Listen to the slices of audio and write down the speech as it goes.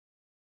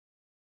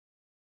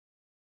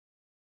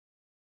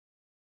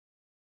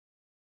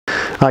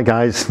Hi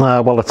guys,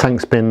 well the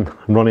tank's been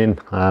running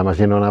as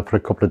you know now for a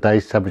couple of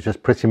days. Temperature's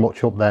pretty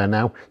much up there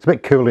now. It's a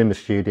bit cool in the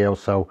studio,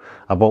 so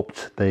I've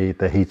upped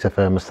the heater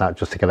thermostat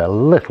just to get it a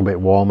little bit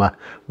warmer.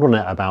 Run it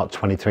at about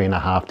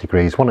 23.5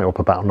 degrees, want it up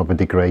about another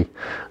degree,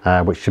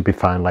 which should be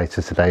fine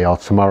later today or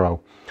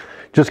tomorrow.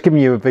 Just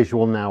giving you a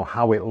visual now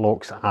how it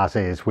looks as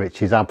is,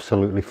 which is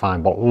absolutely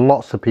fine, but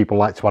lots of people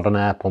like to add an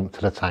air pump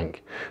to the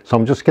tank. So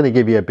I'm just going to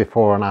give you a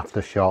before and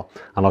after shot,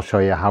 and I'll show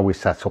you how we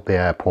set up the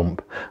air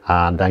pump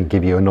and then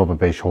give you another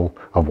visual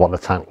of what the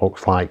tank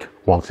looks like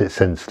once it's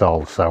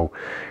installed. So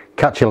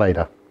catch you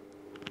later.